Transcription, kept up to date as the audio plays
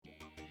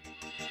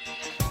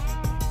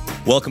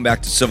Welcome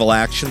back to Civil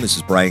Action. This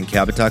is Brian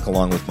Kabatak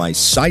along with my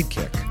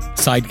sidekick,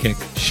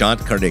 Shant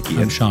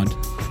Karnikian. I'm Shant.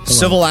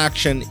 Civil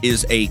Action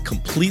is a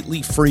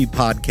completely free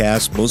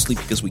podcast, mostly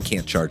because we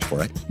can't charge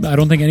for it. I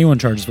don't think anyone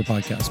charges for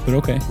podcasts, but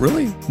okay.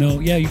 Really? No,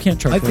 yeah, you can't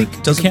charge I for think,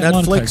 it. doesn't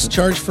Netflix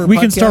charge for We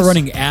podcasts? can start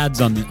running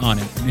ads on it.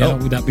 Yeah,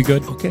 would that be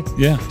good? Okay.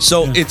 Yeah.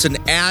 So yeah. it's an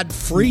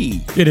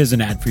ad-free It is an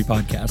ad-free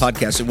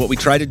podcast. And what we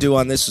try to do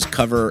on this is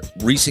cover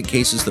recent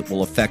cases that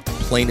will affect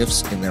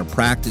plaintiffs in their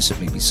practice. It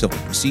may be civil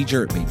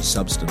procedure. It may be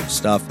substantive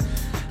stuff.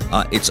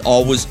 It's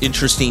always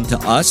interesting to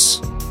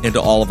us and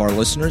to all of our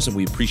listeners, and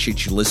we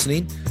appreciate you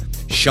listening.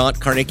 Shant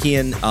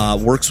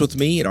Karnikian works with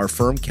me at our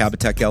firm,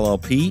 Kabatek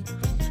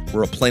LLP.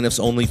 We're a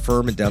plaintiffs-only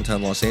firm in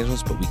downtown Los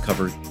Angeles, but we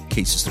cover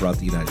cases throughout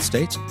the United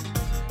States.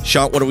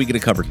 Shant, what are we going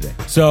to cover today?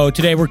 So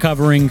today we're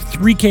covering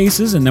 3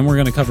 cases, and then we're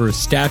going to cover a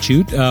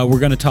statute. We're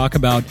going to talk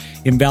about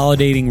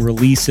invalidating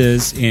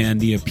releases and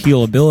the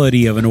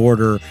appealability of an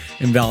order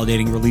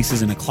invalidating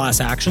releases in a class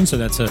action. So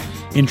that's an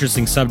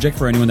interesting subject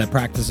for anyone that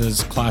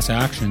practices class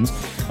actions.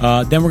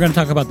 Then we're going to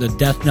talk about the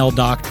death knell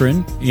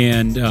doctrine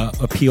and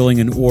appealing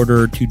an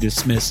order to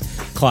dismiss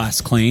class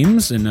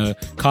claims and a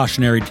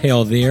cautionary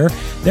tale there.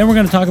 Then we're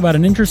going to talk about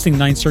an interesting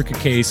Ninth Circuit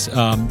case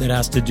that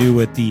has to do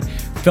with the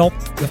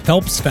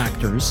Phelps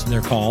factors, they're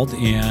called,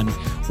 and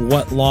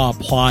what law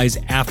applies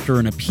after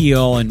an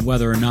appeal and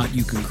whether or not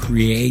you can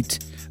create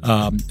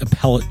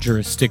appellate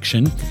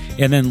jurisdiction.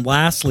 And then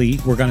lastly,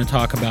 we're going to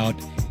talk about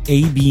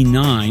AB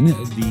 9,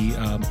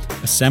 the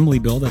assembly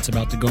bill that's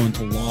about to go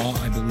into law,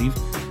 I believe,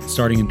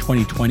 starting in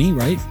 2020,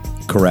 right?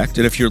 Correct.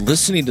 And if you're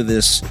listening to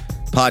this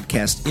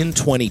podcast in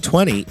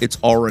 2020, it's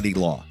already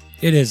law.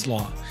 It is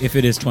law, if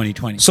it is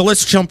 2020. So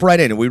let's jump right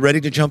in. Are we ready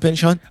to jump in,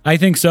 Sean? I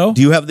think so.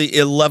 Do you have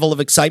the level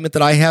of excitement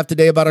that I have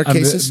today about our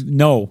cases?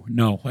 No,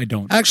 I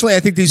don't. Actually, I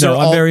think these are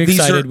all... I'm very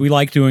excited. We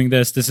like doing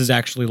this. This is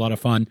actually a lot of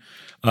fun.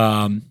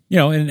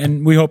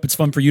 And we hope it's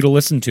fun for you to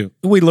listen to.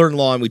 We learn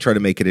law and we try to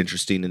make it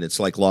interesting, and it's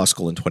like law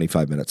school in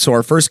 25 minutes. So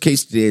our first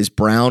case today is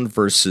Brown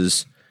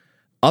versus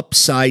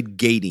upside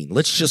gating.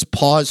 Let's just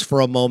pause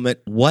for a moment.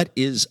 What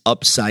is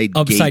upside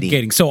gating? Upside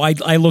gating. So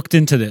I looked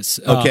into this.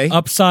 Okay.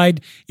 Upside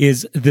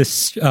is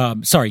this,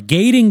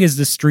 gating is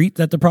the street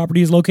that the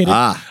property is located.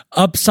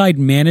 Upside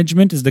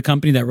Management is the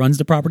company that runs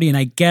the property. And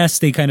I guess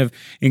they kind of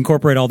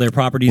incorporate all their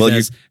properties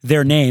as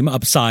their name,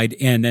 Upside,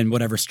 and then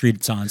whatever street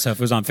it's on. So if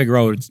it was on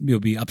Figueroa, it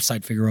would be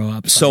Upside Figueroa.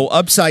 Upside. So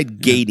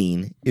upside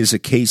gating is a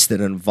case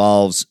that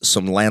involves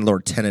some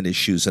landlord-tenant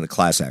issues in a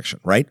class action,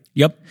 right?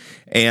 Yep.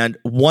 And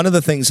one of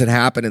the things that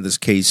happened in this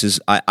case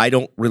is I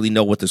don't really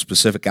know what the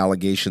specific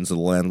allegations of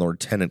the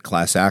landlord-tenant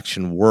class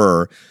action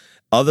were,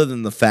 other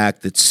than the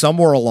fact that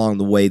somewhere along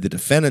the way, the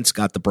defendants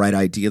got the bright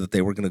idea that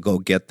they were going to go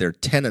get their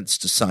tenants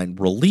to sign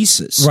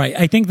releases. Right.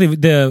 I think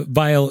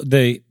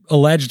the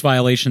alleged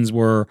violations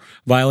were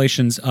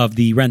violations of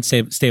the Rent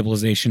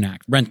Stabilization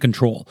Act, rent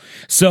control.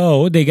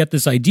 So they get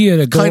this idea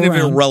to go kind of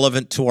around.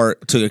 irrelevant to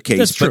the case.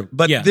 That's true.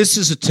 But yeah. This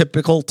is a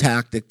typical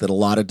tactic that a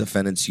lot of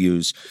defendants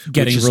use,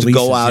 getting which is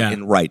releases, to go out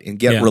and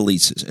get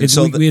releases. And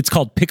it's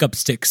called pickup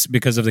sticks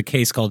because of the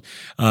case called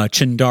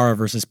Chindara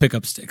versus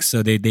pickup sticks.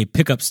 So they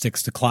pick up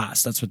sticks to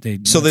class. That's what they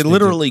do. So they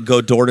literally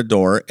go door to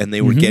door, and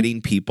they were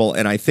getting people.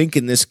 And I think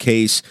in this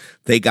case,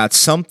 they got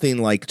something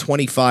like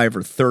 25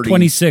 or 30.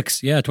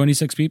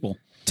 26 people.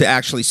 To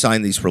actually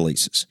sign these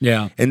releases.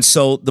 Yeah. And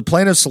so the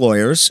plaintiff's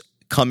lawyers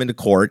come into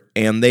court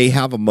and they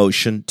have a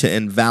motion to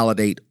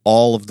invalidate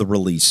all of the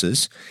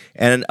releases.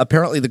 And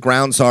apparently the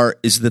grounds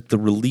is that the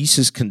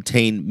releases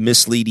contain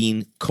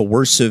misleading,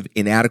 coercive,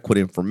 inadequate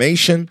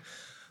information.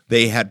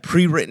 They had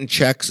pre-written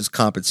checks as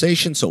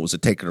compensation, so it was a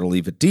take it or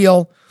leave it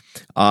deal.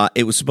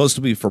 It was supposed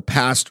to be for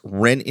past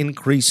rent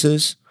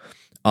increases.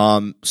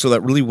 So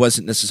that really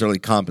wasn't necessarily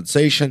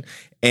compensation.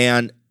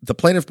 And the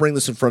plaintiff brings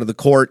this in front of the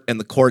court, and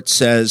the court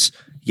says,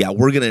 yeah,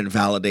 we're going to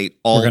invalidate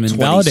all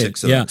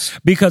 26 of them.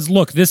 Because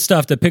look, this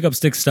stuff, the pickup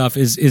stick stuff,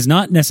 is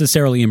not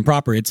necessarily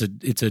improper. It's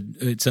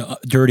a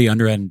dirty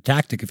underhand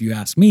tactic, if you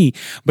ask me.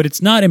 But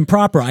it's not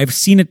improper. I've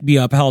seen it be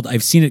upheld.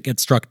 I've seen it get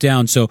struck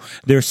down. So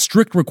there's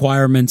strict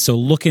requirements. So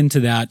look into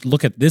that.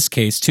 Look at this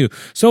case too.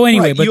 So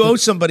anyway, right. You owe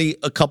somebody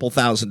a couple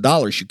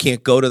 $1,000s. You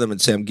can't go to them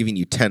and say, "I'm giving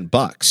you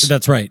 $10."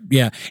 That's right.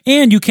 Yeah,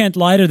 and you can't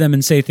lie to them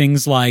and say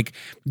things like,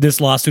 "This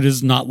lawsuit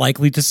is not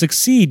likely to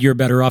succeed. You're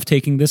better off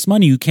taking this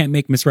money." You can't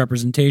make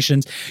misrepresentations.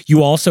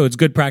 You also, it's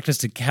good practice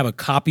to have a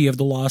copy of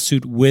the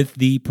lawsuit with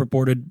the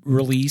purported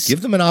release.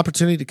 Give them an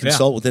opportunity to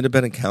consult with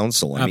independent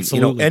counsel. I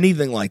Absolutely. mean,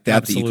 anything like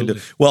that that you can do.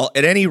 Well,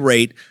 at any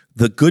rate,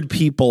 the good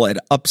people at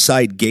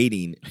Upside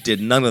Gating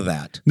did none of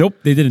that. Nope,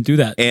 they didn't do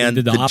that. And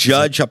they did the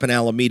judge up in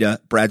Alameda,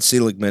 Brad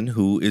Seligman,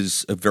 who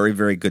is a very,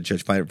 very good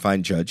judge,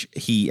 fine judge,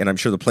 he, and I'm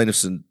sure the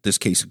plaintiffs in this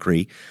case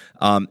agree,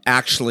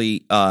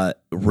 actually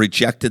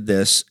rejected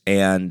this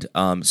and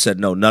said,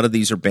 no, none of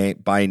these are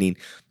binding.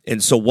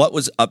 And so what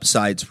was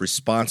Upside's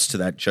response to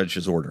that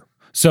judge's order?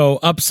 So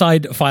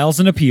Upside files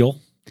an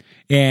appeal.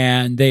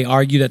 and they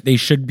argue that they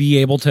should be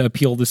able to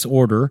appeal this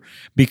order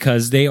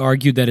because they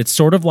argue that it's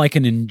sort of like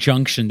an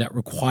injunction that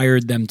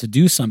required them to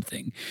do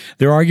something.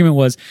 Their argument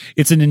was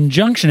it's an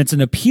injunction, it's an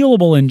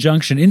appealable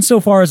injunction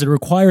insofar as it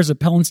requires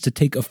appellants to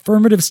take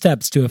affirmative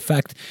steps to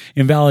effect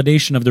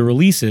invalidation of the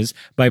releases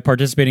by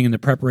participating in the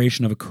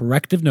preparation of a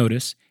corrective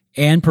notice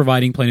and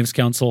providing plaintiff's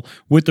counsel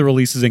with the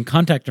releases and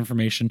contact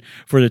information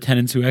for the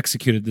tenants who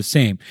executed the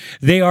same.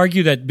 They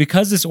argue that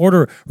because this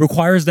order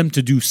requires them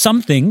to do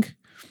something,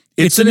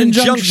 it's an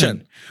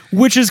injunction.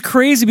 Which is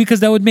crazy because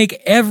that would make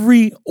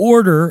every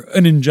order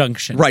an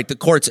injunction. Right, the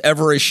courts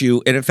ever issue,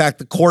 and in fact,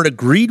 the court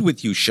agreed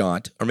with you,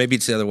 Shant, or maybe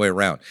it's the other way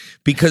around,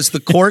 because the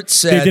court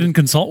said they didn't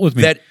consult with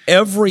me. That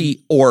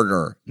every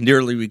order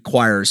nearly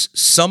requires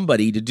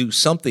somebody to do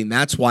something.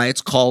 That's why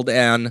it's called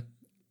an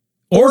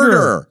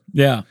order.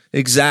 Yeah.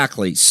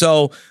 Exactly.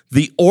 So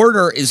the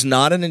order is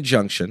not an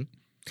injunction.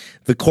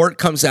 The court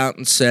comes out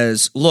and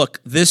says, look,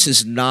 this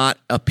is not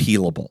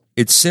appealable.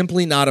 It's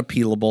simply not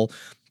appealable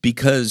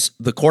because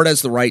the court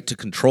has the right to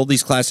control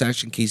these class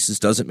action cases,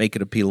 doesn't make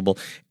it appealable,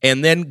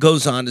 and then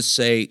goes on to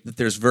say that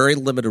there's very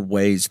limited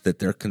ways that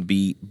there can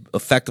be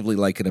effectively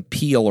like an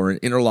appeal or an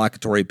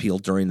interlocutory appeal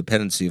during the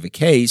pendency of a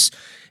case,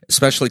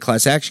 especially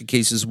class action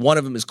cases. One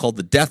of them is called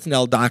the death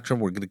knell doctrine.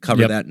 We're going to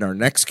cover that in our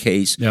next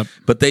case.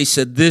 But they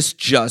said this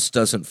just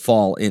doesn't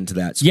fall into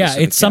that specific it's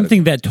category.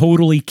 something that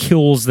totally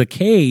kills the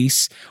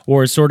case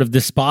or is sort of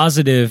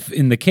dispositive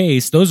in the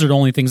case. Those are the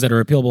only things that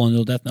are appealable in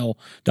the death knell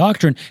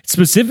doctrine. It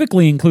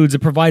specifically includes, it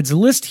provides a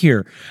list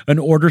here. An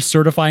order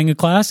certifying a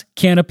class,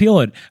 can't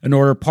appeal it. An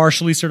order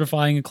partially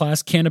certifying a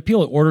class, can't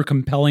appeal it. Order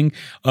compelling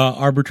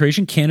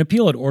arbitration, can't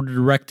appeal it. Order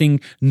directing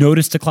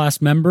notice to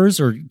class members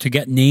or to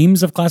get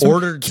names of class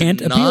members,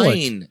 can't appeal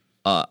it.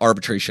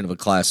 Arbitration of a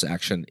class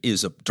action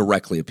is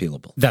directly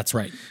appealable. That's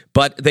right.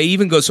 But they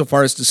even go so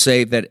far as to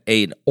say that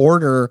an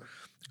order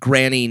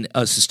granting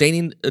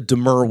sustaining a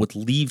demur with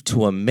leave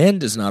to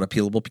amend is not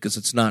appealable because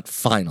it's not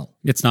final.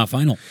 It's not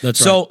final.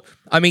 That's right. So,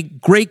 I mean,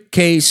 great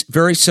case,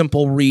 very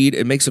simple read.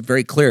 It makes it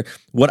very clear.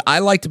 What I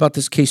liked about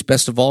this case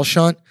best of all,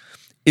 Sean,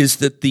 is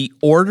that the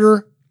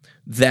order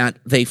that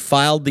they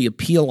filed the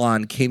appeal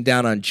on came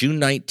down on June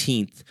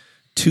 19th,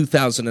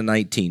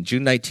 2019,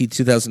 June 19th,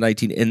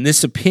 2019. And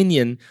this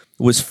opinion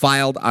was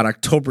filed on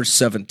October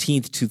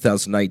 17th,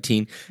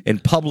 2019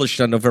 and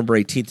published on November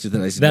 18th,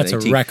 2019. That's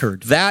a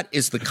record. That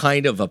is the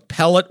kind of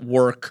appellate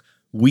work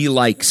we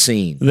like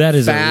seeing. That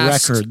is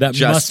fast a record. That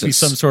justice. must be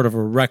some sort of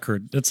a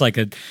record. That's like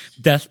a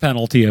death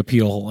penalty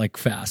appeal, like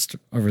fast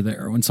over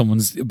there when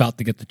someone's about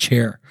to get the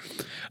chair.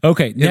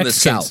 Okay, next in the case.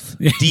 South,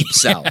 deep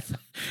South.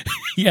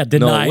 Yeah,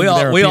 denying no,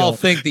 their we appeal. all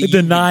think that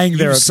denying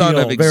their you son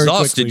appeal of very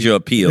exhausted quickly. your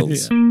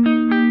appeals. Yeah.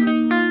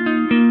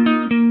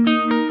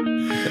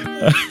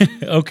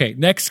 Okay,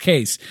 next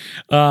case.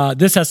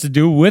 This has to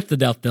do with the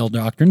death knell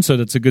doctrine, so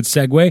that's a good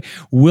segue.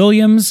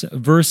 Williams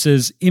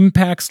versus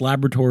Impax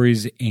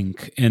Laboratories,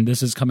 Inc., and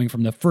this is coming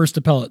from the First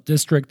Appellate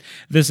District.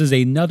 This is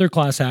another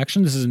class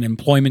action. This is an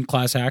employment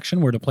class action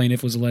where the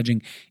plaintiff was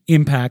alleging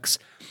Impax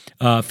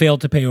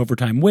failed to pay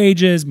overtime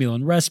wages, meal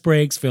and rest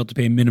breaks, failed to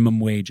pay minimum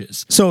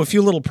wages. So a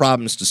few little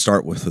problems to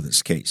start with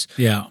this case.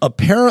 Yeah.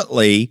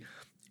 Apparently,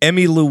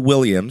 Emmy Lou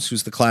Williams,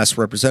 who's the class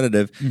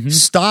representative,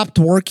 stopped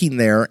working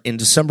there in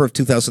December of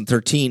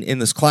 2013,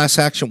 and this class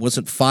action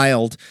wasn't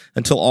filed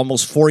until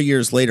almost 4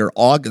 years later,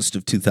 August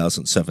of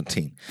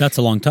 2017. That's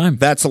a long time.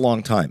 That's a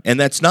long time. And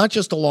that's not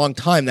just a long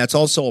time, that's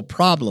also a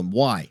problem.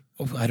 Why?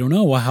 I don't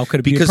know. How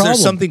could it be a Because problem?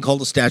 there's something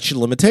called a statute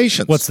of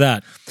limitations. What's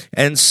that?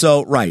 And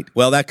so, right.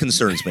 Well, that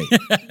concerns me.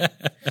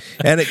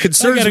 And it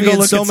concerns I gotta me go in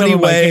look so at some many of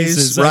my ways.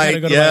 cases. I gotta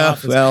Right. go to my Yeah.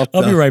 office. Well,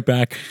 I'll be right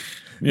back.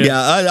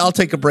 Yeah, I'll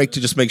take a break to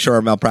just make sure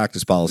our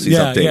malpractice policy is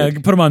updated. Yeah,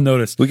 put them on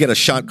notice. We get a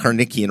Sean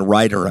Karnickian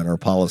writer on our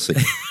policy.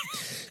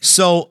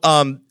 So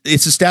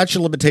it's a statute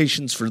of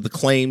limitations for the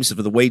claims,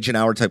 for the wage and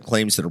hour type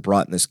claims that are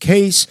brought in this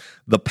case.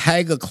 The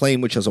PAGA claim,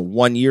 which has a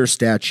 1-year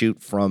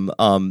statute from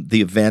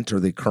the event or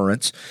the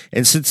occurrence.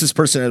 And since this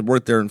person had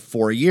worked there in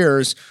 4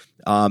 years,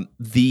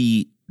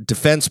 the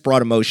defense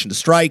brought a motion to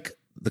strike.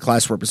 The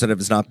class representative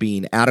is not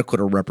being adequate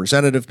or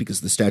representative because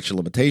of the statute of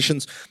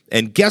limitations.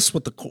 And guess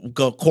what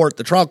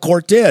the trial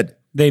court did?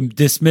 They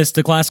dismissed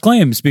the class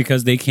claims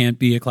because they can't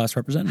be a class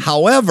representative.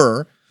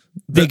 However,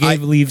 They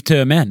gave leave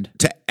to amend.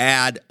 to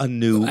add a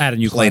new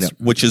plaintiff, class,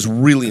 which is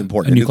really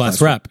important. A new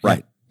class rep.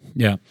 Right.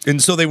 Yeah.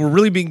 And so they were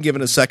really being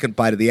given a second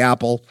bite of the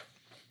apple.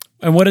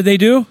 And what did they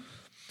do?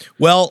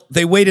 Well,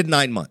 they waited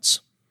 9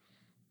 months.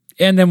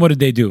 And then what did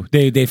they do?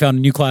 They found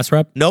a new class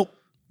rep? Nope.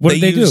 What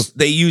did they do?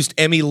 They used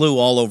Emmy Lou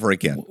all over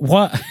again.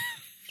 What?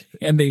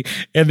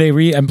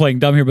 I'm playing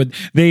dumb here, but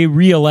they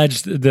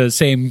re-alleged the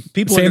same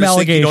People same are gonna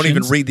think you allegations. don't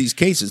even read these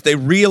cases. They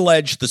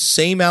re-alleged the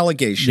same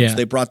allegations. Yeah.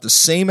 They brought the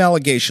same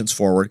allegations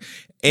forward.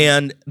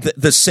 And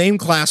the same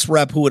class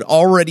rep who had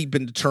already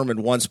been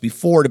determined once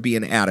before to be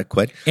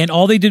inadequate. And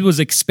all they did was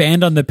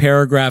expand on the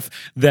paragraph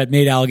that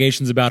made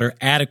allegations about her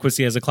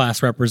adequacy as a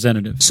class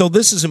representative. So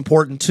this is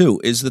important too,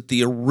 is that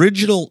the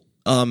original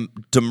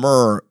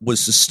demur was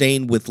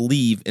sustained with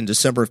leave in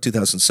December of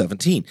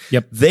 2017.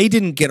 Yep. They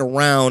didn't get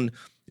around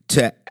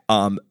to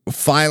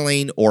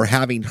filing or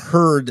having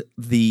heard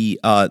the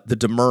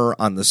demur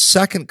on the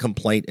second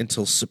complaint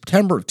until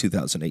September of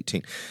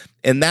 2018.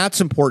 And that's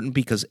important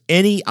because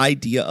any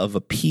idea of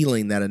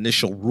appealing that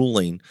initial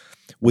ruling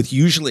with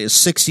usually a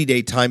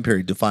 60-day time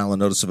period to file a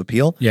notice of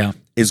appeal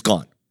is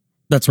gone.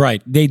 That's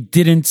right. They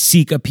didn't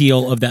seek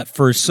appeal of that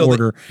first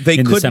order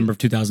in December of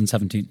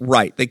 2017.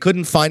 Right. They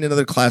couldn't find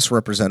another class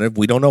representative.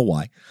 We don't know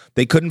why.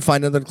 They couldn't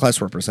find another class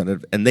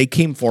representative, and they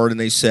came forward and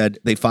they said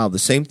they filed the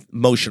same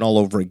motion all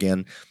over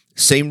again,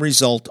 same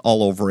result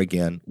all over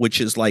again, which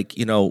is like,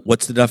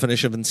 what's the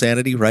definition of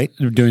insanity, right?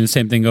 They're doing the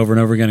same thing over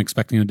and over again,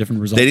 expecting a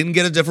different result. They didn't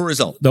get a different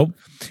result. Nope.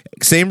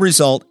 Same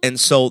result, and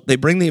so they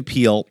bring the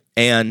appeal,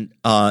 and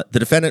the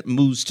defendant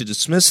moves to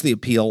dismiss the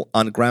appeal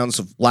on grounds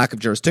of lack of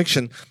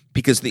jurisdiction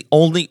because the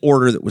only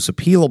order that was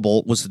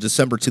appealable was the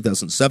December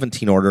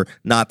 2017 order,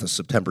 not the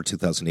September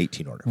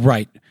 2018 order.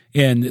 Right.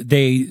 And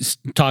they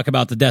talk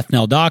about the death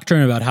knell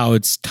doctrine, about how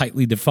it's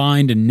tightly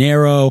defined and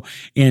narrow,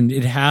 and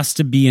it has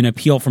to be an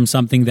appeal from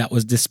something that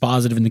was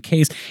dispositive in the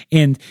case.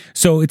 And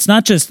so it's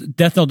not just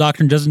death knell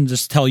doctrine doesn't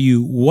just tell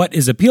you what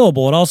is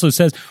appealable. It also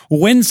says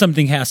when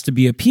something has to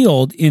be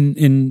appealed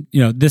in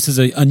this is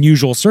an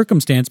unusual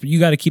circumstance, but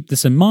you got to keep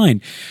this in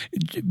mind.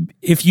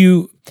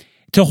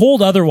 To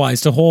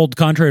hold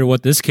contrary to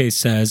what this case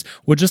says,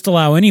 would just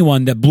allow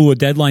anyone that blew a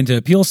deadline to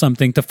appeal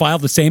something to file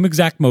the same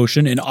exact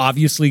motion and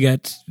obviously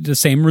get the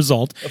same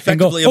result.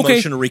 Effectively a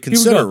motion to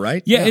reconsider,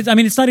 right? Yeah. It's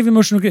not even a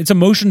motion. It's a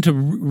motion to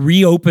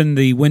reopen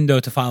the window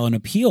to file an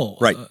appeal.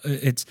 Right.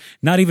 It's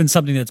not even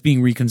something that's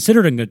being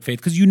reconsidered in good faith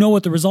because you know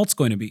what the result's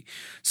going to be.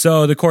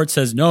 So the court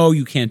says, no,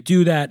 you can't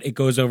do that. It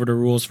goes over to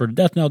rules for the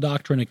death knell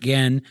doctrine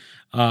again,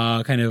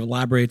 kind of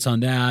elaborates on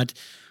that.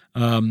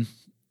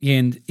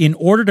 And in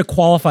order to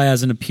qualify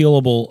as an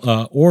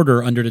appealable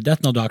order under the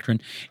death knell doctrine,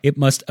 it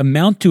must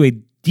amount to a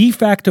de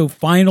facto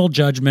final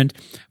judgment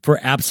for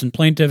absent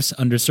plaintiffs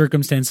under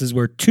circumstances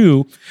where,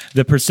 2,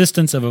 the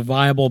persistence of a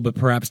viable but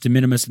perhaps de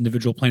minimis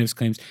individual plaintiff's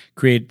claims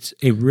creates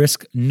a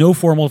risk no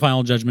formal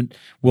final judgment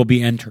will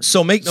be entered.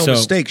 So make no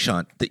mistake,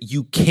 Sean, that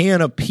you can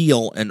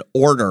appeal an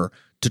order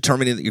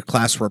determining that your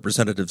class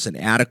representative's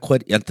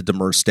inadequate at the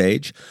demur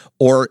stage,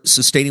 or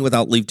sustaining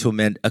without leave to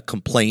amend a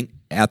complaint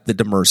at the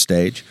demur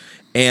stage,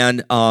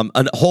 and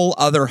a whole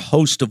other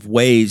host of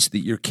ways that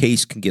your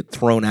case can get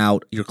thrown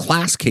out, your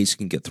class case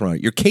can get thrown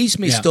out. Your case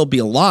may still be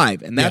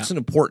alive, and that's an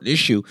important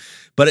issue,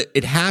 but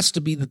it has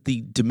to be that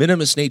the de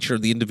minimis nature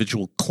of the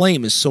individual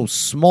claim is so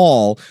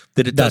small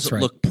that it doesn't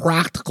look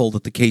practical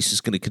that the case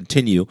is going to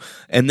continue,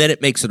 and then it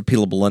makes it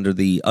appealable under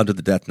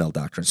the death knell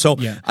doctrine. So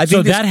I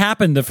think that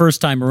happened the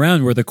first time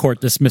around where the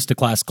court dismissed the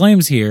class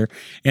claims here,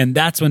 and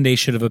that's when they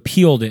should have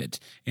appealed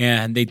it,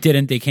 and they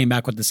didn't. They came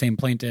back with the same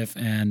plaintiff,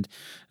 and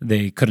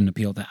they couldn't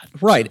appeal that.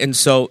 Right. And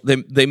so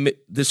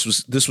this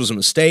was a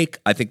mistake.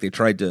 I think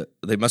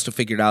they must have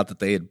figured out that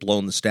they had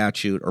blown the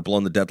statute or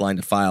blown the deadline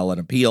to file an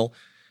appeal,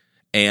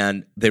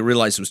 and they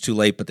realized it was too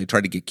late, but they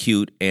tried to get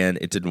cute and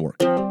it didn't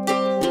work.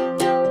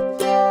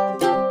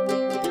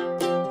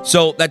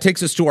 So that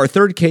takes us to our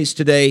third case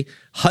today,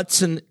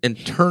 Hudson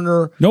and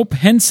Turner. Nope,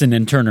 Henson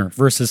and Turner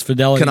versus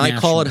Fidelity National. Can I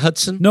call it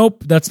Hudson?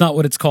 Nope, that's not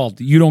what it's called.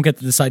 You don't get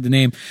to decide the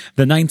name.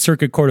 The Ninth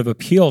Circuit Court of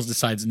Appeals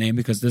decides the name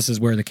because this is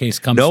where the case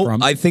comes from.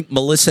 No, I think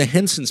Melissa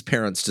Henson's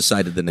parents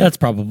decided the name. That's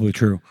probably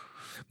true.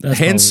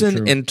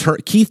 Henson and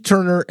Keith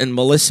Turner and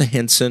Melissa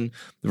Henson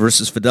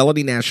versus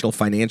Fidelity National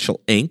Financial,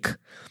 Inc.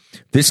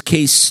 This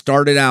case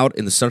started out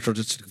in the Central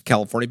District of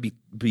California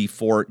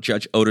before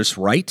Judge Otis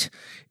Wright.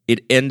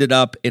 It ended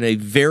up in a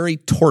very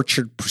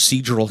tortured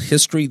procedural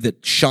history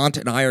that Shant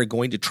and I are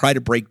going to try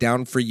to break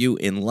down for you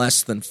in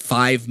less than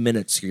 5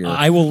 minutes here.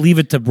 I will leave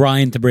it to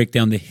Brian to break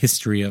down the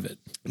history of it.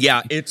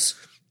 Yeah,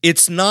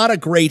 it's not a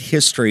great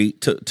history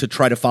to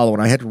try to follow,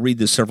 and I had to read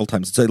this several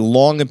times. It's a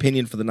long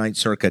opinion for the Ninth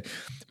Circuit.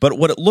 But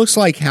what it looks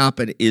like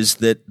happened is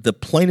that the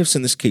plaintiffs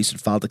in this case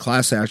had filed a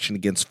class action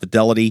against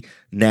Fidelity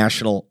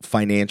National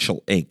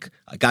Financial, Inc.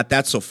 I got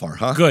that so far,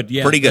 huh? Good,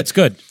 yeah. Pretty good. That's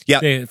good. Yeah.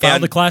 They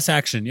filed a class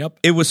action, yep.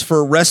 It was for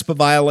RESPA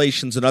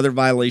violations and other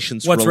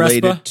violations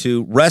related RESPA?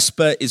 to...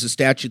 RESPA is a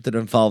statute that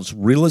involves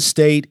real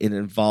estate. It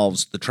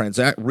involves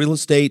the real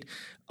estate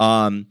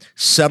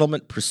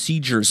Settlement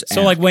Procedures Act.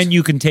 So like when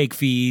you can take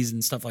fees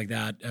and stuff like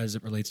that as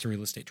it relates to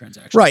real estate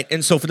transactions. Right.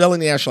 And so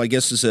Fidelity National, I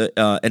guess, is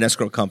an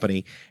escrow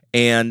company.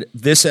 And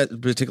this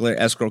particular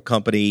escrow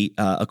company,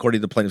 according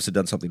to the plaintiffs, had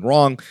done something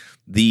wrong.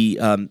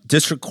 The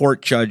district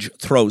court judge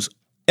throws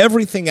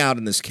everything out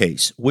in this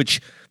case, which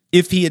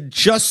if he had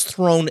just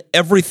thrown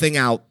everything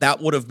out,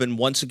 that would have been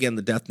once again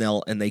the death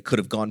knell, and they could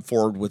have gone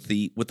forward with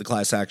the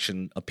class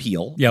action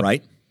appeal,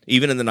 right?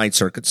 Even in the Ninth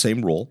Circuit,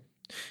 same rule.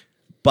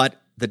 But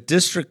the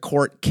district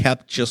court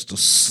kept just a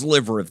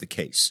sliver of the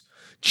case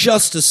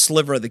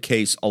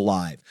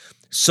alive.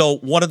 So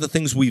one of the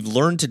things we've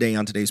learned today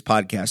on today's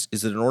podcast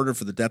is that in order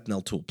for the death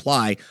knell to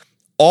apply,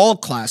 all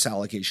class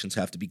allegations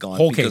have to be gone.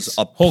 Whole because case.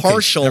 a Whole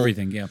partial case.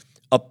 Everything, yeah.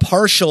 A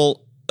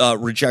partial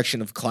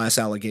rejection of class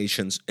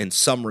allegations and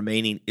some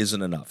remaining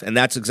isn't enough. And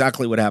that's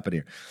exactly what happened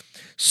here.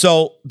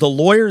 So the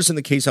lawyers in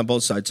the case on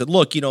both sides said,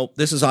 look,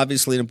 this is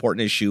obviously an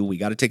important issue. We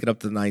got to take it up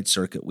to the Ninth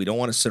Circuit. We don't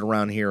want to sit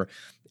around here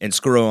and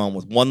screw around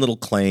with one little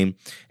claim.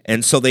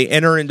 And so they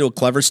enter into a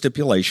clever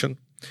stipulation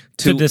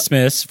to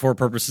dismiss for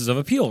purposes of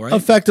appeal, right?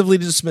 Effectively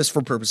to dismiss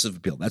for purposes of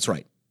appeal. That's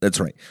right.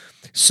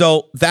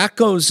 So that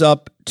goes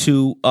up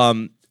to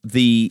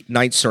the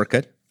Ninth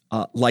Circuit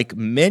like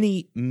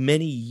many,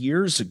 many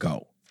years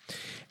ago.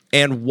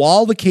 And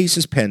while the case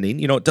is pending,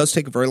 it does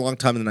take a very long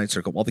time in the Ninth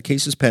Circuit. While the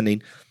case is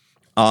pending,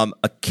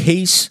 a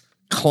case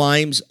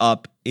climbs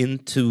up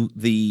into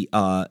the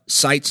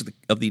sites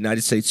of the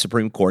United States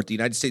Supreme Court. The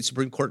United States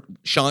Supreme Court,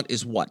 Sean,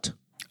 is what?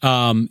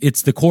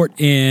 It's the court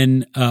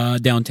in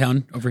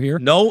downtown over here.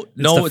 No,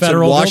 it's in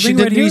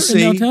Washington, right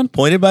D.C.,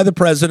 appointed by the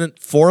president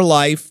for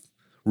life.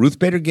 Ruth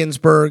Bader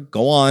Ginsburg.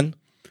 Go on.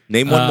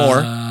 Name one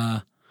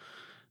more.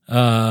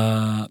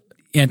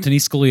 Anthony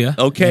Scalia.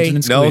 Okay.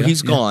 Antonin Scalia. No,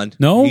 he's gone.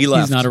 No, he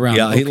left. He's not around.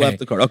 Yeah, okay. He left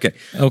the court.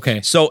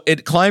 Okay. So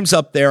it climbs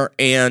up there,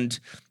 and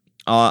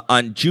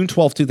on June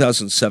 12,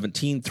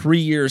 2017, 3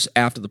 years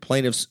after the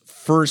plaintiffs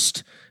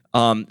first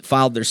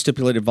filed their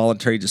stipulated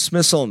voluntary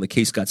dismissal and the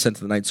case got sent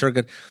to the Ninth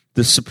Circuit,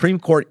 the Supreme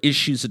Court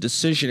issues a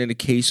decision in a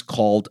case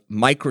called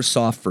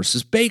Microsoft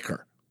versus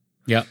Baker.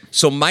 Yeah.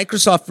 So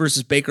Microsoft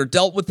versus Baker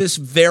dealt with this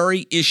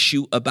very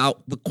issue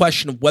about the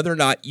question of whether or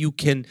not you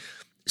can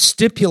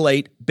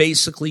stipulate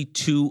basically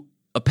to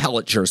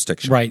appellate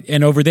jurisdiction. Right.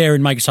 And over there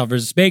in Microsoft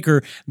versus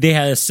Baker, they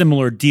had a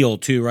similar deal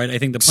too, right? I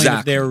think the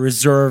plaintiff there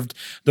reserved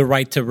the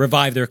right to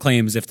revive their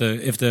claims if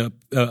the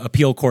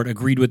appeal court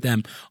agreed with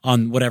them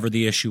on whatever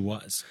the issue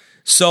was.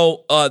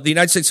 So the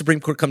United States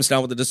Supreme Court comes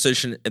down with a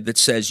decision that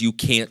says you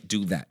can't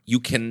do that. You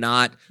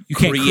can't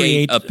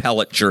create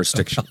appellate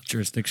jurisdiction. Appellate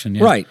jurisdiction,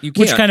 yeah. Right. You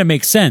can't. Which kind of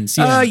makes sense.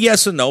 Yeah.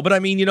 Yes and no. But I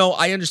mean,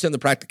 I understand the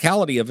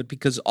practicality of it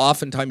because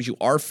oftentimes you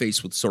are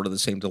faced with sort of the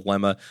same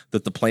dilemma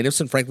that the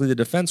plaintiffs and frankly the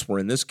defense were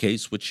in this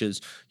case, which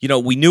is,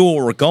 we knew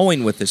where we're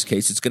going with this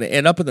case. It's going to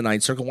end up in the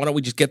Ninth Circuit. Why don't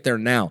we just get there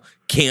now?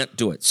 Can't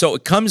do it. So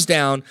it comes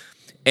down.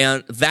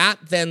 And that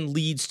then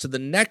leads to the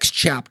next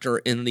chapter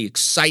in the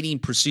exciting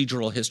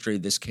procedural history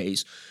of this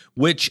case,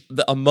 which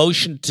a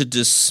motion to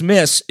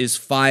dismiss is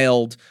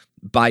filed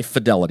by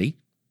Fidelity.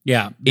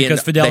 Yeah,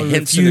 because Fidelity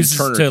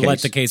refuses to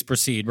let the case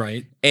proceed,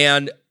 right?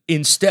 And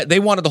instead, they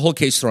wanted the whole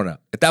case thrown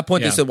out. At that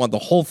point, they said they wanted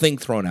the whole thing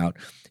thrown out.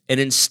 And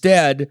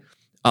instead,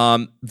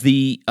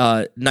 the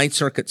Ninth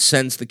Circuit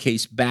sends the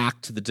case back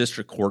to the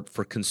district court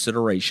for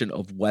consideration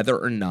of whether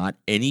or not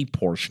any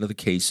portion of the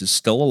case is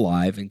still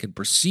alive and can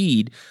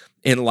proceed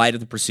in light of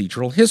the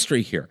procedural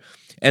history here.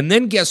 And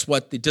then guess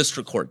what the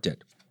district court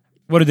did?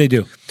 What did they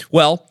do?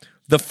 Well,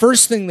 the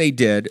first thing they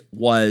did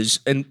was,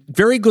 and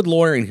very good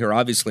lawyering here,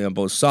 obviously, on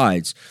both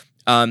sides,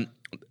 the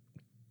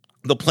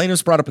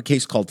plaintiffs brought up a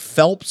case called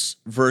Phelps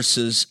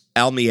versus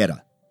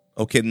Almeida.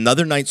 Okay,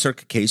 another Ninth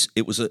Circuit case.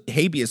 It was a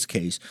habeas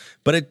case,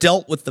 but it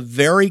dealt with the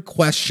very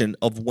question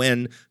of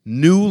when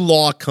new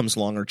law comes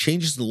along or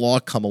changes the law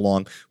come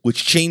along,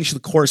 which change the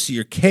course of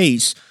your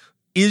case.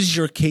 Is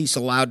your case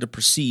allowed to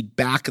proceed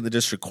back in the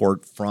district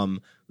court from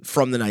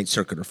the Ninth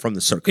Circuit or from the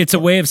circuit? It's a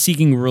way of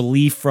seeking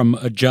relief from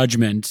a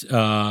judgment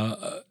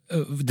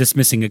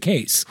dismissing a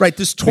case. Right,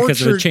 this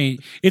torture...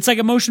 change. It's like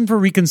a motion for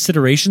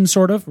reconsideration,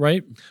 sort of,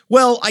 right?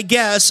 Well, I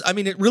guess. I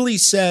mean, it really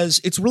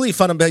says... It's really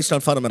based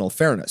on fundamental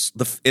fairness.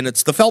 And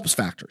it's the Phelps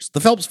factors.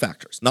 The Phelps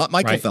factors, not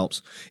Michael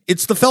Phelps.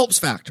 It's the Phelps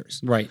factors.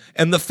 Right.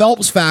 And the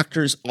Phelps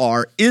factors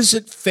are, is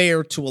it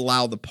fair to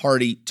allow the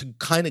party to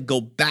kind of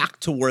go back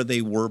to where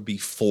they were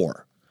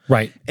before?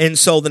 Right. And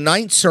so the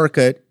Ninth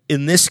Circuit,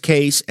 in this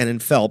case and in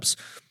Phelps,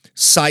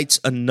 cites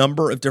a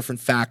number of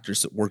different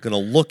factors that we're going to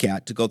look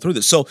at to go through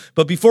this. So,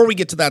 but before we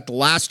get to that, the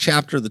last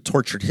chapter of the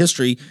tortured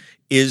history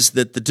is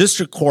that the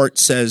district court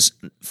says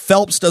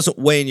Phelps doesn't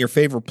weigh in your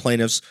favor,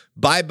 plaintiffs.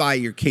 Bye-bye,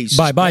 your case.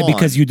 Bye-bye,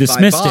 because you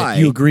dismissed it.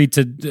 You agreed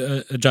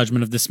to a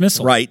judgment of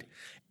dismissal. Right.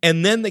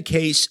 And then the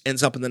case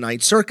ends up in the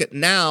Ninth Circuit.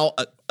 Now,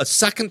 a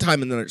second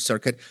time in the Ninth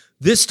Circuit,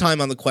 this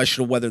time on the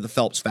question of whether the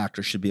Phelps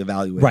factor should be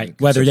evaluated. Right,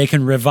 whether they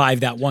can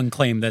revive that one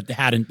claim that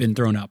hadn't been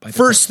thrown out by the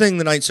First thing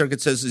the Ninth Circuit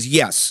says is,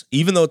 yes,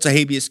 even though it's a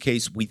habeas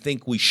case, we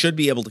think we should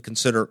be able to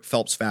consider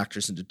Phelps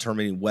factors in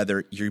determining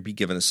whether you'll be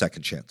given a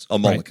second chance, a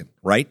mulligan,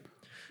 right?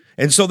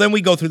 And so then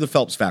we go through the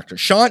Phelps factor.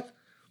 Sean,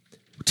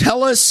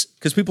 tell us,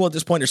 because people at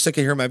this point are sick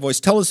of hearing my voice,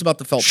 tell us about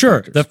the Phelps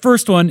factors. Sure. The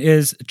first one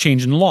is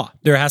change in the law.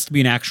 There has to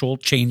be an actual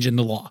change in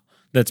the law.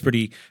 That's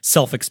pretty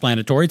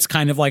self-explanatory. It's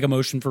kind of like a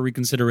motion for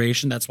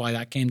reconsideration. That's why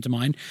that came to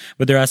mind.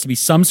 But there has to be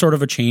some sort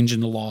of a change in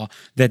the law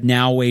that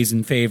now weighs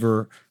in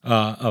favor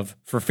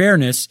for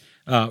fairness,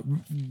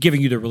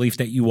 giving you the relief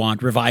that you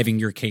want, reviving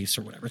your case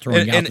or whatever.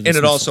 And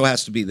it also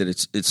has to be that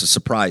it's a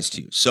surprise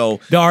to you. So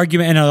the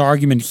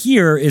argument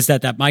here is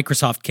that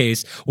Microsoft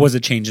case was a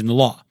change in the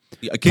law.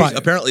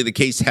 Apparently, the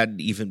case hadn't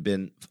even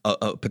been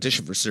a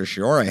petition for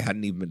certiorari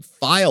hadn't even been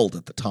filed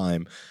at the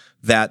time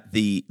that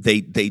they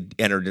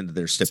entered into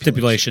their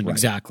stipulation. Right.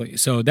 Exactly.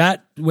 So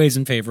that weighs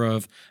in favor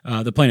of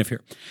the plaintiff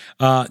here.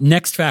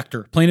 Next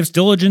factor, plaintiff's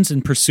diligence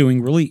in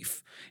pursuing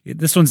relief.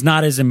 this one's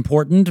not as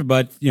important,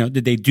 but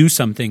did they do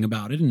something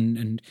about it?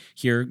 And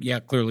here,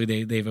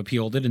 clearly they've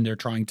appealed it and they're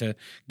trying to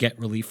get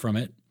relief from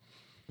it.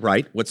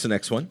 Right. What's the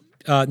next one?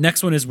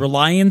 Next one is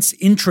reliance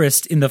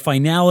interest in the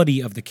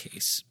finality of the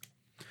case.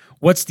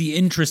 What's the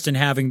interest in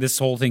having this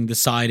whole thing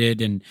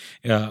decided and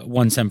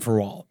once and for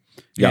all?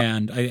 Yeah.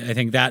 And I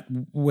think that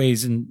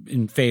weighs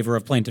in favor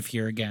of plaintiff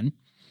here again.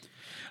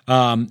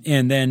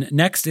 And then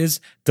next is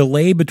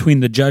delay between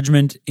the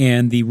judgment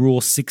and the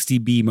Rule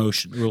 60B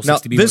motion. Now,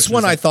 this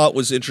one I thought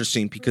was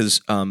interesting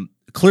because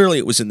clearly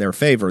it was in their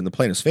favor, in the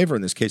plaintiff's favor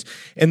in this case.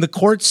 And the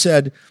court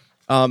said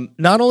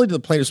not only did the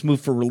plaintiffs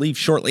move for relief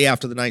shortly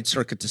after the Ninth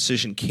Circuit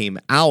decision came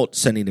out,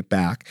 sending it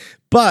back,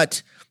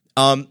 but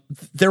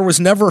there was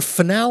never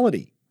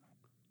finality.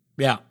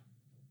 Yeah.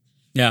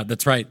 Yeah,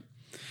 that's right.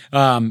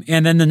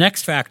 And then the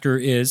next factor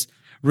is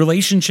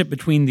relationship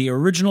between the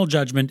original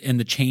judgment and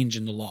the change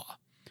in the law.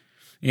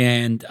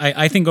 And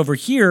I think over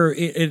here,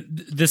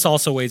 this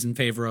also weighs in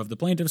favor of the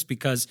plaintiffs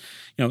because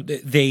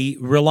they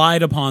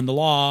relied upon the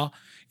law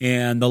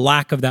and the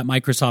lack of that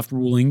Microsoft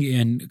ruling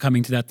in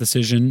coming to that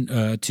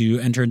decision to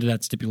enter into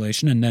that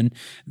stipulation, and then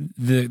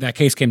that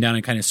case came down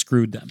and kind of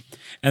screwed them.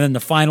 And then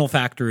the final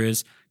factor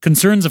is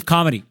concerns of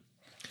comedy.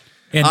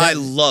 And I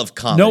love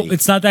comedy. No,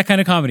 it's not that kind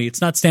of comedy.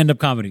 It's not stand-up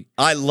comedy.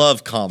 I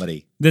love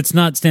comedy. That's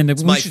not stand-up.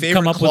 It's my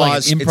favorite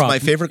clause. It's my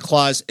favorite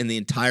clause in the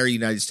entire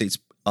United States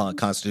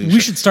Constitution. We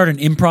should start an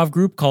improv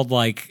group called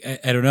I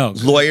don't know,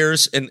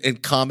 lawyers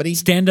and comedy,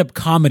 stand-up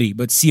comedy,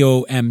 but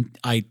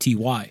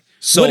COMITY.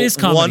 So what is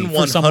comedy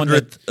for someone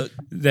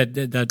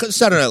that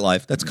Saturday Night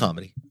Live? That's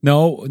comedy.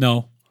 No,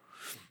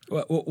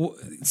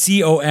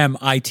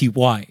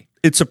 COMITY.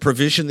 It's a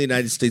provision of the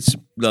United States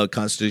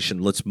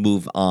Constitution. Let's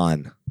move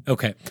on.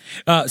 Okay.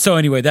 So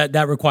anyway,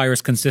 that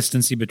requires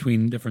consistency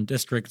between different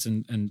districts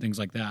and things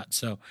like that.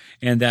 So,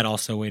 and that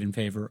also weighed in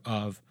favor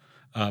of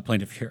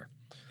plaintiff here.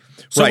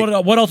 So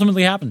right. What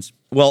ultimately happens?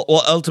 Well,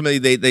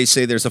 ultimately they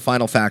say there's a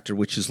final factor,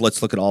 which is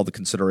let's look at all the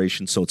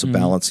considerations. So it's a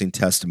balancing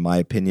test, in my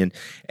opinion.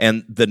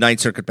 And the Ninth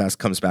Circuit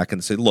comes back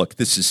and say, look,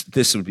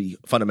 this would be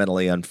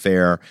fundamentally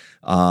unfair.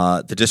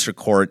 The district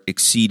court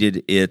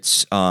exceeded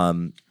its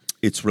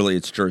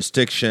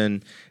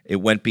jurisdiction. It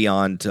went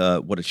beyond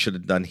what it should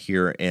have done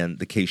here, and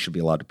the case should be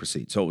allowed to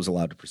proceed. So it was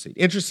allowed to proceed.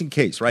 Interesting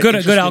case, right?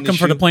 Good outcome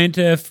for the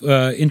plaintiff.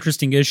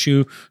 Interesting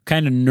issue.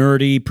 Kind of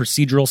nerdy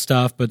procedural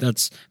stuff, but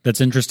that's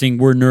interesting.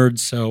 We're nerds,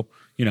 so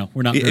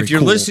we're not. If you're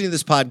cool. listening to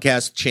this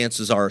podcast,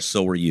 chances are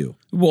so are you.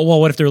 Well,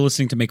 what if they're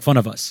listening to make fun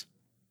of us?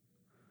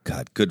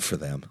 God, good for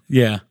them.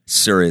 Yeah.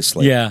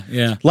 Seriously. Yeah.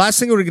 Last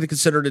thing we're going to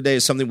consider today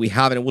is something we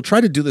haven't, and we'll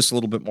try to do this a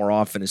little bit more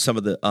often, is some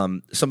of the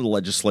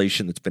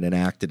legislation that's been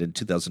enacted in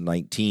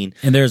 2019.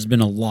 And there's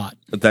been a lot.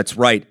 That's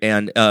right.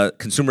 And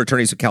consumer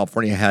attorneys of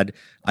California had,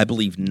 I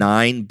believe,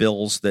 9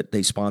 bills that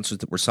they sponsored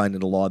that were signed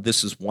into law.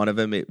 This is one of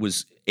them. It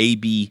was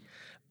AB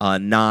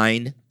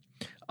 9.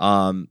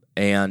 And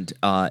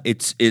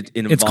it involves,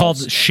 it's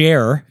called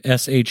SHARE,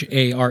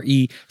 SHARE,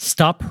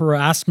 Stop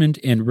Harassment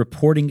and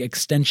Reporting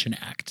Extension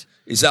Act.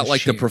 Is that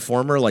like the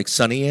performer, like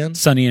Sonny Ann?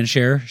 Sonny and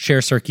Cher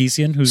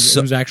Sarkeesian,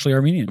 who's actually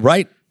Armenian.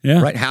 Right.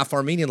 Yeah. Right. Half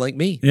Armenian like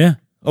me. Yeah.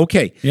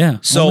 Okay. Yeah.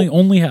 So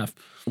only half.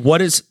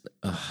 What is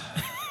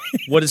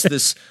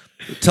this?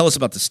 Tell us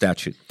about the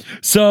statute.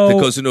 So that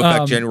goes into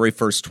effect January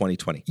 1st,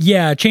 2020.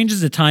 Yeah, it changes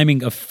the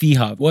timing of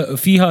FEHA.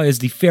 FEHA is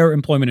the Fair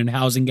Employment and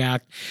Housing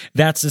Act.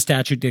 That's the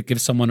statute that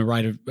gives someone a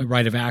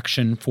right of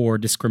action for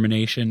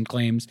discrimination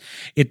claims.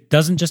 It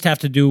doesn't just have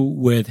to do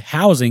with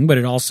housing, but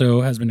it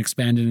also has been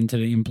expanded into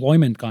the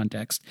employment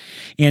context.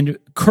 And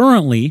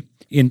currently,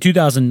 in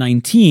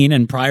 2019,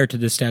 and prior to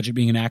this statute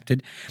being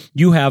enacted,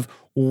 you have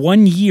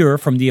 1 year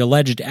from the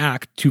alleged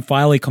act to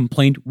file a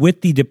complaint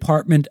with the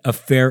Department of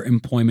Fair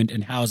Employment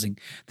and Housing,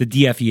 the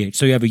DFEH.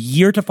 So you have a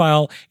year to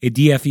file a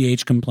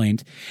DFEH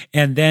complaint,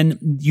 and then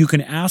you can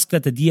ask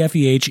that the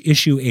DFEH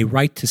issue a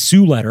right to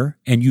sue letter,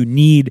 and you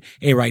need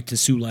a right to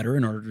sue letter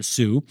in order to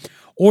sue.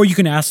 Or you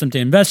can ask them to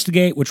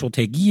investigate, which will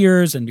take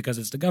years, and because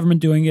it's the government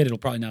doing it, it'll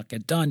probably not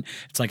get done.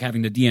 It's like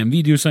having the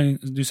DMV do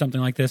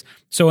something like this.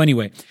 So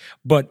anyway,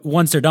 but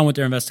once they're done with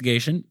their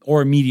investigation,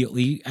 or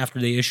immediately after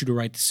they issued a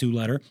right to sue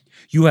letter,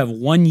 you have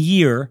 1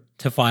 year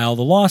to file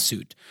the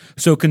lawsuit.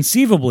 So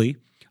conceivably,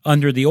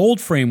 under the old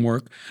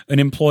framework, an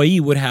employee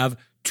would have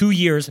 2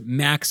 years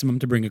maximum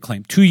to bring a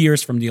claim, 2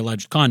 years from the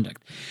alleged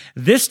conduct.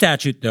 This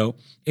statute, though,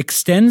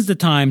 extends the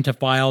time to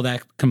file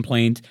that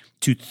complaint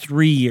to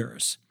 3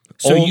 years.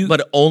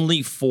 But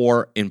only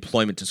for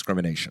employment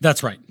discrimination.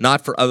 That's right.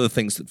 Not for other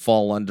things that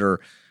fall under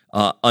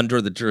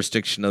the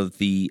jurisdiction of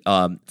the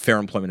Fair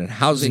Employment and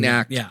Housing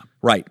Act. Yeah.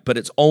 Right. But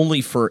it's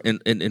only for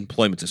in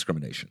employment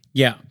discrimination.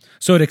 Yeah.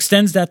 So it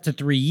extends that to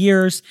 3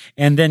 years.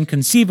 And then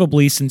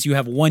conceivably, since you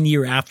have 1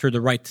 year after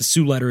the right to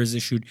sue letter is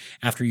issued,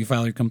 after you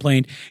file your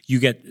complaint, you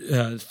get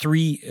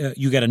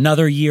you get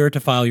another year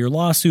to file your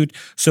lawsuit.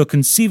 So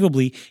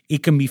conceivably,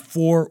 it can be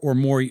 4 or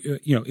more,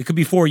 it could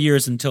be 4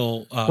 years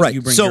until right.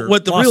 you bring so your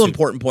what the lawsuit. real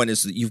important point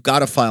is that you've got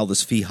to file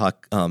this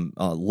FEHA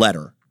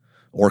letter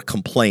or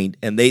complaint,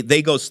 and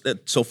they go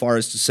so far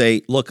as to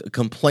say, look, a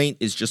complaint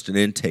is just an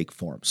intake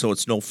form, so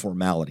it's no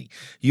formality.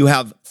 You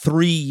have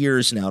 3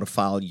 years now to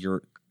file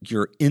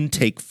your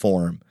intake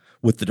form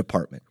with the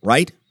department,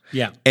 right?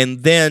 Yeah.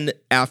 And then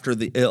after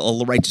the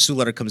right to sue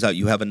letter comes out,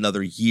 you have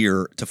another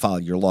year to file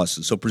your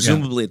lawsuit. So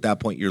presumably at that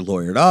point you're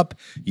lawyered up.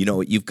 You know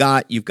what you've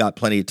got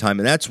plenty of time,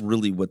 and that's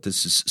really what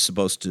this is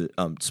supposed to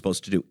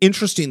do.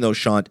 Interesting though,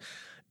 Sean,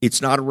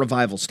 it's not a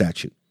revival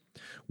statute,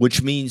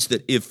 which means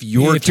that if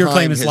your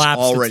claim has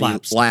lapsed, already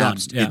it's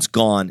lapsed. it's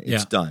gone,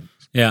 it's done.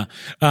 Yeah.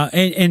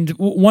 And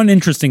one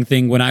interesting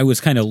thing when I was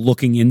kind of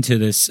looking into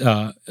this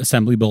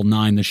Assembly Bill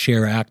 9, the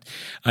SHARE Act,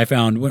 I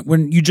found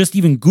when you just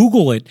even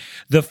Google it,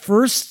 the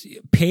first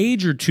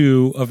page or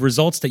two of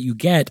results that you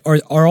get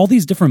are all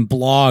these different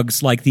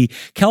blogs, like the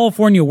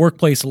California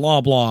Workplace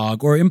Law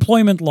blog or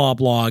Employment Law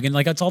blog. And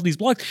like, it's all these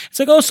blogs. It's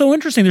like, oh, so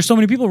interesting. There's so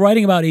many people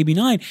writing about AB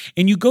 9.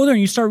 And you go there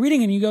and you start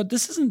reading and you go,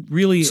 this isn't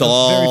really a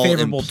very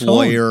favorable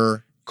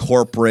employer,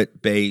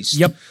 corporate based.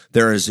 Yep.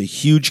 There is a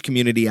huge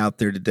community out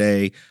there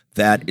today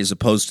that is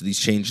opposed to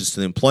these changes to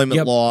the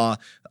employment law,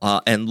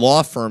 and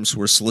law firms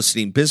who are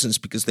soliciting business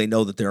because they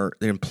know that their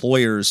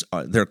employers,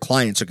 their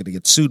clients are going to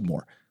get sued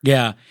more.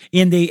 Yeah,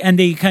 and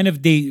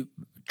they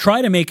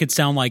try to make it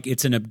sound like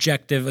it's an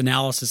objective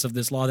analysis of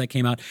this law that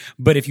came out,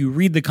 but if you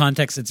read the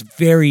context, it's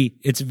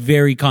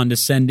very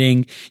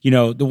condescending. You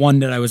know, the one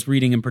that I was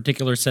reading in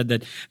particular said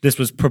that this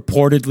was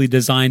purportedly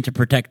designed to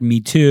protect Me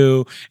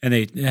Too, and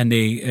then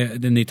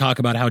they talk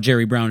about how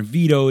Jerry Brown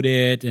vetoed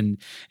it, and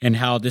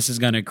how this is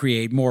going to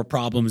create more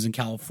problems in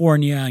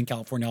California, and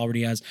California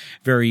already has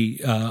very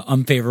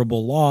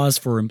unfavorable laws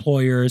for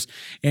employers,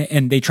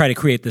 and they try to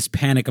create this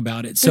panic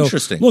about it. So,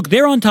 interesting. Look,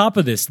 they're on top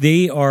of this.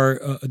 They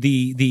are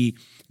the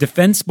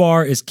defense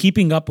bar is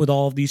keeping up with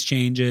all of these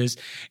changes.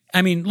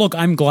 I mean, look,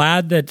 I'm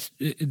glad that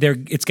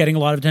it's getting a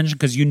lot of attention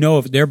because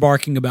if they're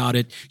barking about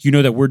it,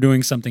 that we're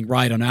doing something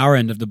right on our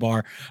end of the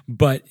bar.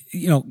 But,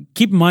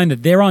 keep in mind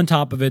that they're on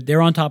top of it.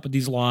 They're on top of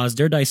these laws.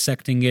 They're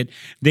dissecting it.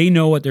 They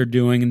know what they're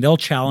doing, and they'll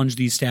challenge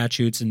these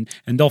statutes, and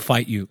they'll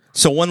fight you.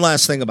 So one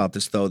last thing about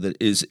this, though, that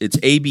is it's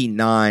AB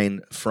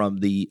 9 from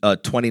the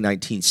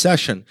 2019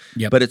 session,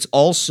 but it's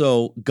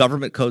also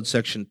Government Code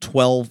Section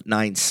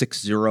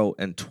 12960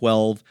 and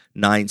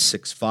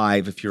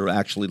 12965 if you're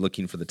actually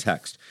looking for the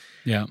text.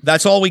 Yeah.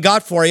 That's all we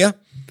got for you.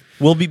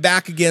 We'll be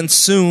back again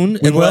soon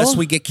unless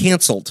we get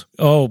canceled.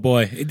 Oh,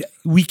 boy.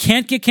 We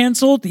can't get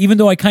canceled, even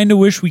though I kind of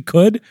wish we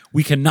could.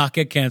 We cannot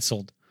get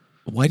canceled.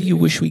 Why do you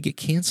wish we get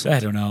canceled? I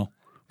don't know.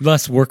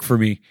 Less work for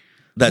me.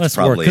 That's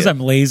probably because I'm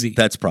lazy.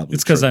 That's probably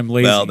it's because I'm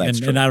lazy,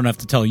 and I don't have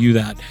to tell you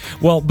that.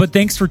 Well, but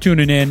thanks for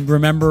tuning in.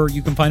 Remember,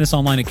 you can find us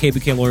online at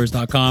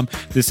kbklawyers.com.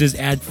 This is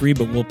ad-free,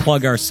 but we'll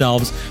plug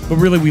ourselves. But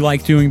really, we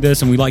like doing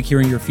this, and we like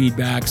hearing your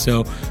feedback.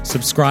 So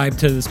subscribe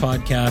to this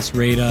podcast,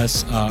 rate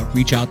us,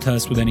 reach out to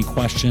us with any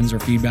questions or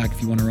feedback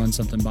if you want to run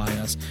something by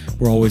us.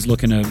 We're always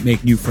looking to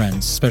make new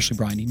friends, especially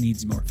Brian. He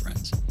needs more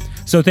friends.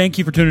 So thank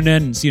you for tuning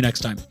in, and see you next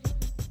time.